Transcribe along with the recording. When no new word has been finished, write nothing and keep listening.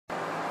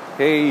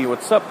Hey,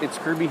 what's up? It's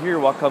Kirby here.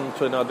 Welcome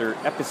to another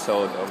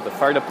episode of the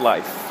Fired Up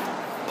Life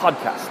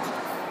podcast.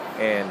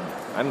 And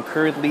I'm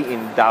currently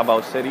in Davao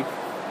City.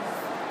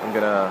 I'm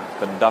gonna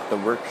conduct a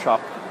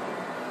workshop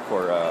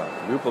for a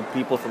group of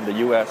people from the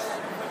US.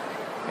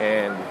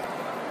 And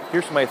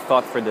here's my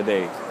thought for the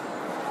day.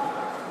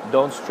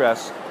 Don't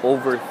stress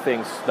over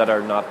things that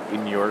are not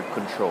in your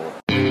control.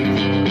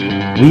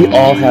 We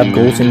all have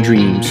goals and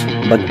dreams,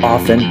 but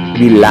often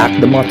we lack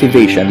the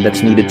motivation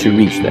that's needed to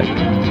reach them.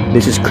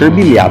 This is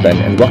Kirby Liaban,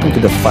 and welcome to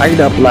the Fired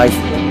Up Life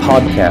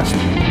podcast,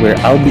 where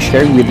I'll be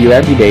sharing with you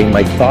every day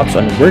my thoughts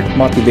on work,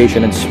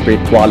 motivation, and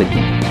spirituality.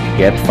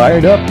 Get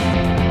fired up!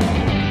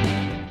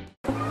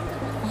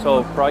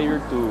 So prior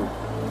to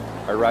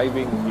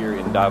arriving here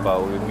in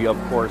Davao, we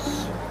of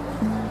course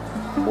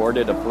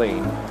boarded a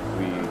plane.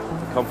 We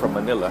come from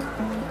Manila.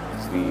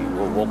 We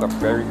woke up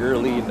very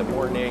early in the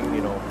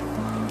morning,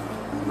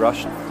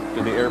 rushed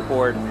to the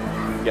airport,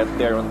 get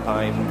there on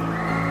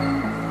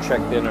time,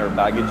 checked in our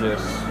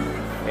baggages,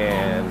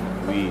 and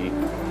we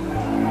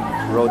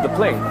rode the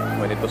plane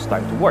when it was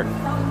time to board.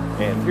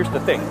 And here's the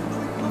thing.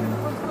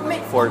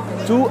 For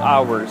 2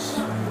 hours,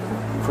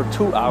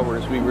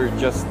 we were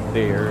just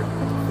there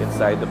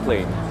inside the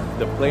plane.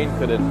 The plane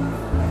couldn't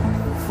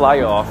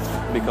fly off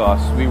because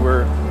we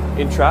were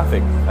in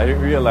traffic. I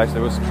didn't realize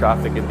there was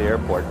traffic in the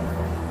airport.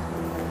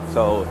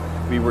 So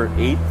we were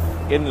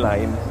 8th in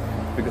line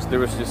because there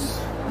was just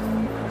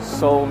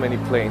so many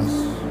planes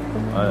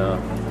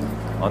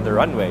on the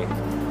runway.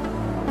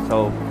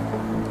 So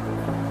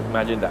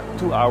imagine that,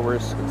 2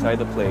 hours inside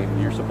the plane.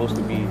 You're supposed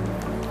to be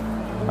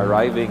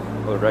arriving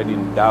already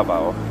in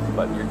Davao,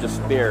 but you're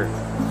just there,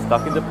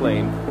 stuck in the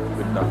plane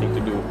with nothing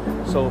to do.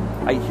 So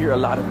I hear a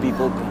lot of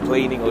people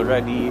complaining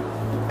already.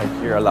 I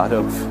hear a lot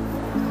of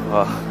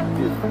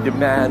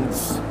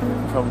demands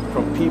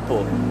from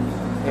people.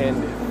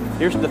 And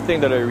here's the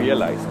thing that I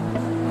realized.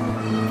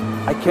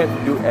 I can't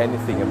do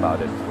anything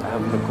about it. I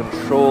have no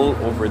control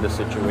over the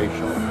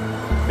situation.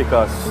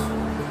 Because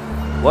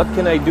what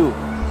can I do?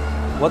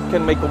 What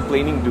can my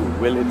complaining do?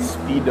 Will it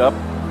speed up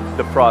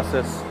the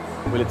process?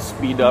 Will it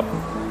speed up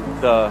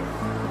the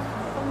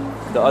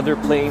other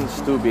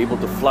planes to be able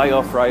to fly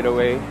off right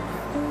away?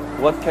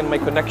 What can my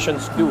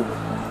connections do?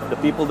 The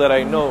people that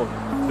I know,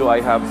 do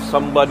I have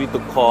somebody to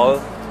call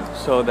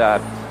so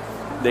that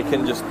they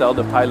can just tell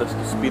the pilots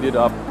to speed it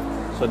up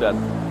so that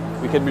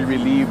we can be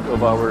relieved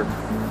of our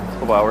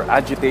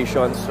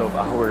agitations, of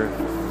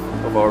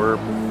our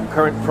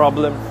current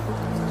problem?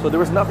 So there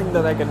was nothing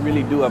that I can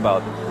really do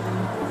about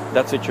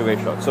that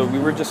situation. So we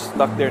were just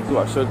stuck there in 2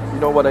 hours. So you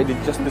know what I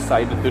just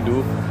decided to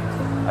do?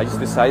 I just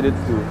decided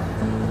to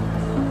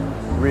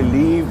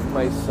relieve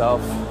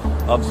myself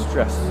of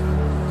stress,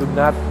 to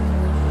not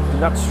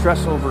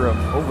stress over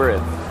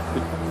it,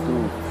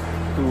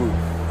 to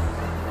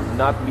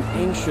not be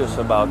anxious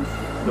about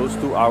those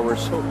 2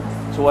 hours.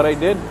 So what I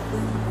did,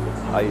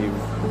 I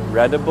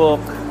read a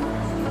book,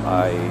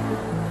 I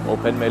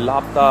opened my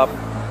laptop,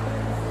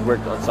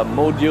 worked on some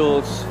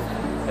modules,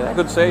 and I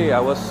could say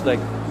I was like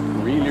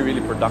really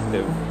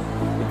productive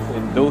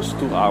in those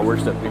 2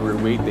 hours that we were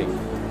waiting,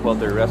 while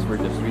the rest were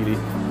just really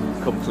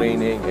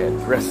complaining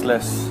and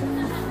restless.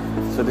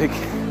 So the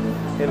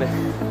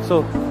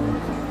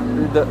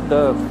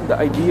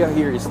idea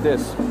here is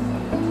this: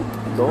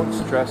 don't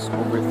stress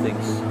over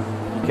things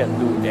you can't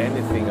do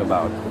anything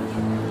about,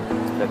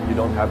 that you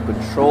don't have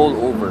control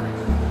over.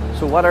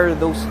 So what are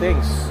those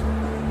things?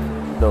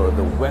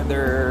 The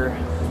weather,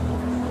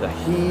 the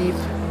heat,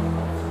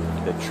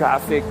 the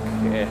traffic,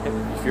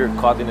 if you're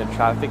caught in a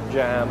traffic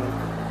jam.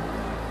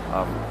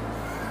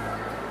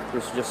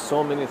 There's just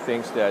so many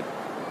things that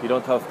you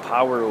don't have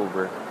power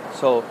over.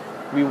 So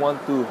we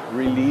want to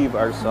relieve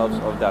ourselves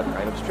of that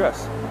kind of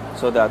stress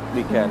so that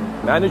we can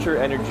manage our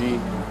energy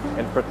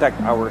and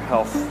protect our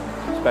health,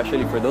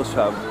 especially for those who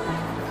have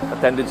a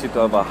tendency to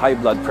have a high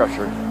blood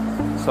pressure.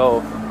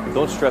 So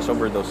don't stress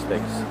over those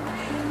things.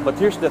 But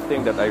here's the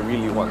thing that I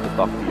really want to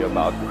talk to you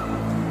about.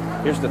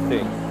 Here's the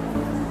thing.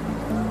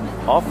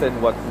 Often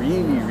what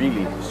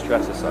really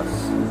stresses us,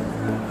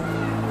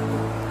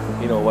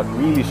 what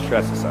really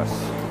stresses us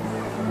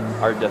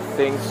are the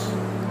things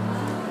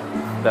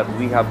that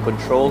we have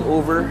control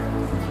over,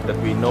 that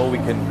we know we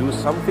can do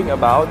something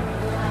about,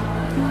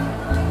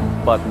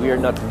 but we are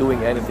not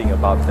doing anything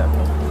about them.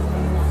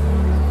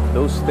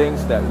 Those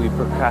things that we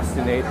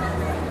procrastinate,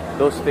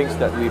 those things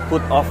that we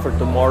put off for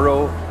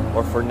tomorrow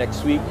or for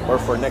next week or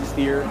for next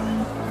year,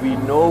 we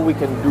know we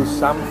can do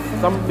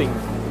something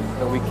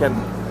and we can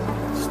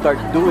start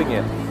doing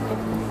it,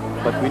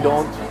 but we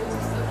don't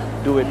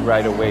do it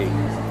right away.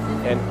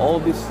 And all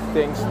these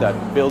things that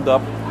build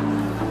up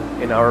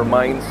in our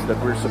minds that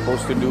we're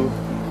supposed to do,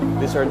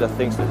 these are the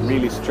things that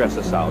really stress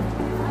us out.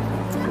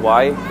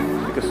 Why?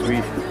 Because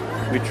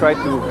we try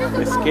to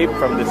escape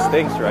from these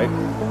things, right?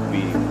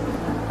 We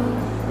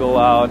go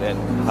out and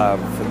have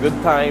a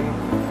good time,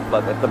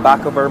 but at the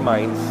back of our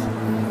minds,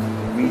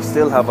 we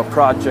still have a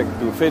project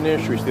to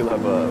finish. We still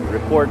have a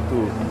report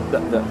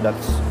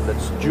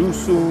that's due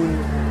soon.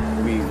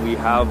 We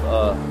have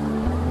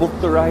book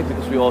to write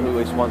because we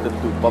always wanted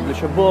to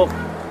publish a book.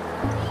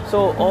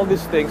 So all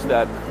these things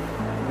that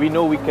we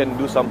know we can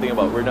do something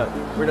about, we're not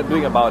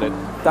doing about it.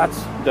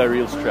 That's the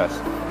real stress.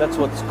 That's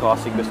what's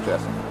causing the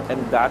stress, and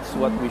that's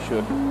what we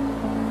should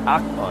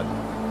act on.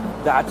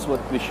 That's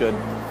what we should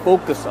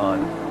focus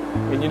on.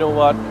 And you know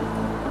what?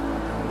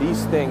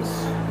 These things,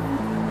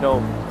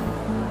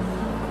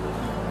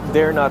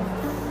 they're not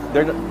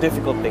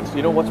difficult things.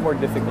 You know what's more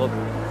difficult?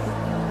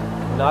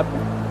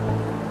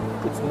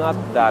 It's not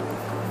that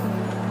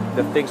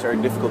the things are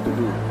difficult to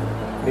do.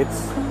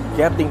 It's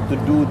getting to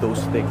do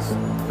those things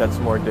that's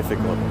more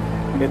difficult.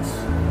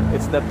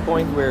 It's that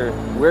point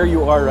where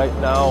you are right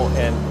now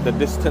and the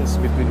distance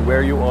between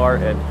where you are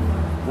and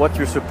what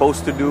you're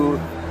supposed to do,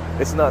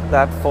 it's not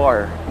that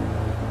far.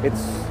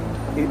 It's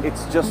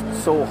just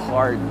so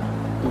hard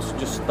to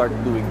just start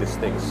doing these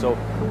things. So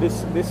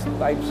these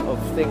types of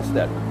things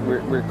that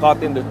we're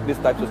caught in, these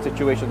types of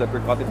situations that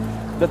we're caught in,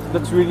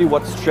 that's really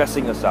what's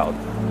stressing us out.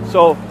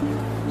 So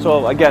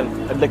again,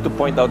 I'd like to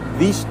point out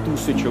these two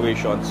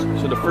situations.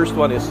 So the first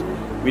one is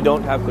we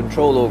don't have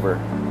control over,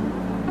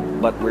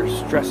 but we're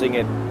stressing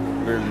it.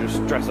 We're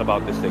stressed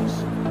about these things,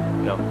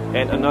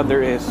 And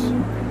another is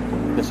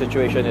the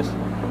situation is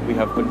we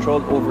have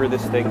control over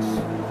these things.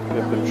 We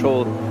have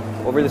control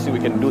over this. We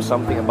can do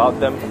something about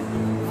them,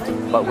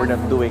 but we're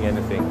not doing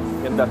anything,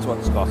 and that's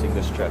what's causing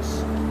the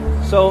stress.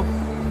 So,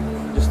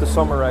 just to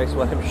summarize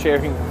what I'm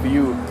sharing with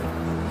you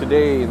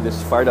today in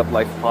this Fired Up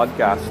Life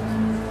podcast,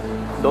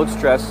 don't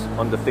stress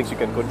on the things you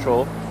can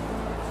control,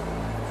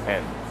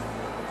 and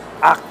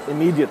act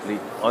immediately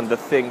on the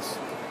things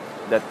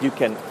that you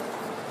can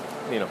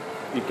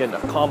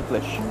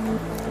accomplish,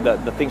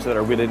 the things that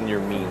are within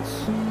your means.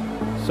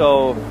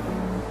 So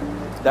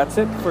that's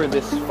it for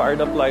this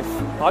Fired Up Life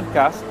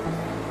podcast.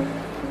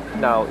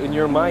 Now, in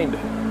your mind,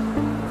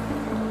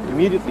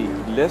 immediately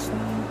list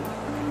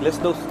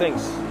those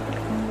things,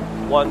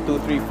 1, 2,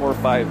 3, 4,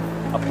 5,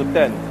 up to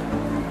 10.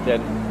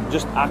 Then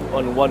just act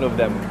on one of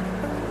them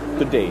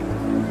today,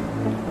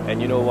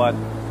 and you know what?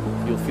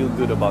 You'll feel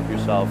good about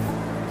yourself,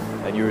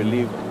 and you're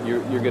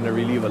gonna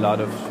relieve a lot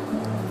of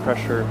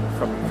pressure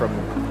from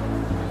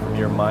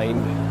your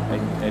mind,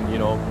 and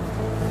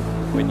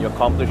when you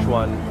accomplish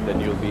one, then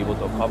you'll be able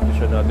to accomplish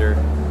another,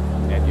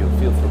 and you'll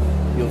feel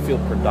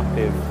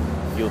productive,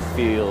 you'll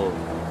feel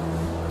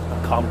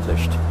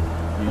accomplished,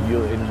 and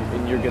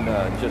you're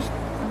gonna just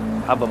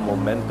have a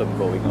momentum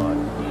going on,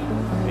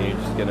 and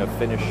you're just gonna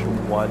finish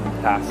one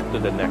task to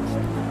the next,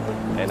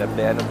 and at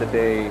the end of the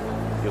day,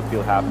 you'll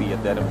feel happy.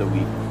 At the end of the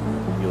week,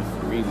 you'll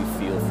really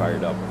feel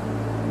fired up,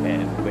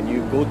 and when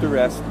you go to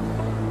rest,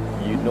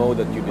 you know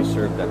that you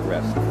deserve that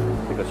rest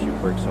because you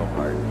worked so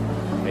hard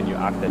and you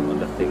acted on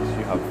the things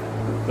you have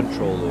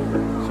control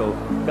over. So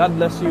God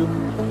bless you.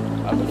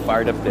 Have a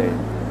fired up day.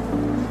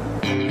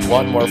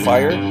 Want more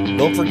fire?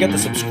 Don't forget to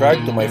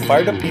subscribe to my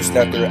Fired Up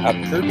newsletter at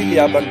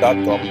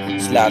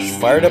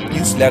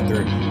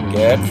kirbyliaban.com/firedupnewsletter.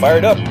 Get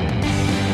fired up!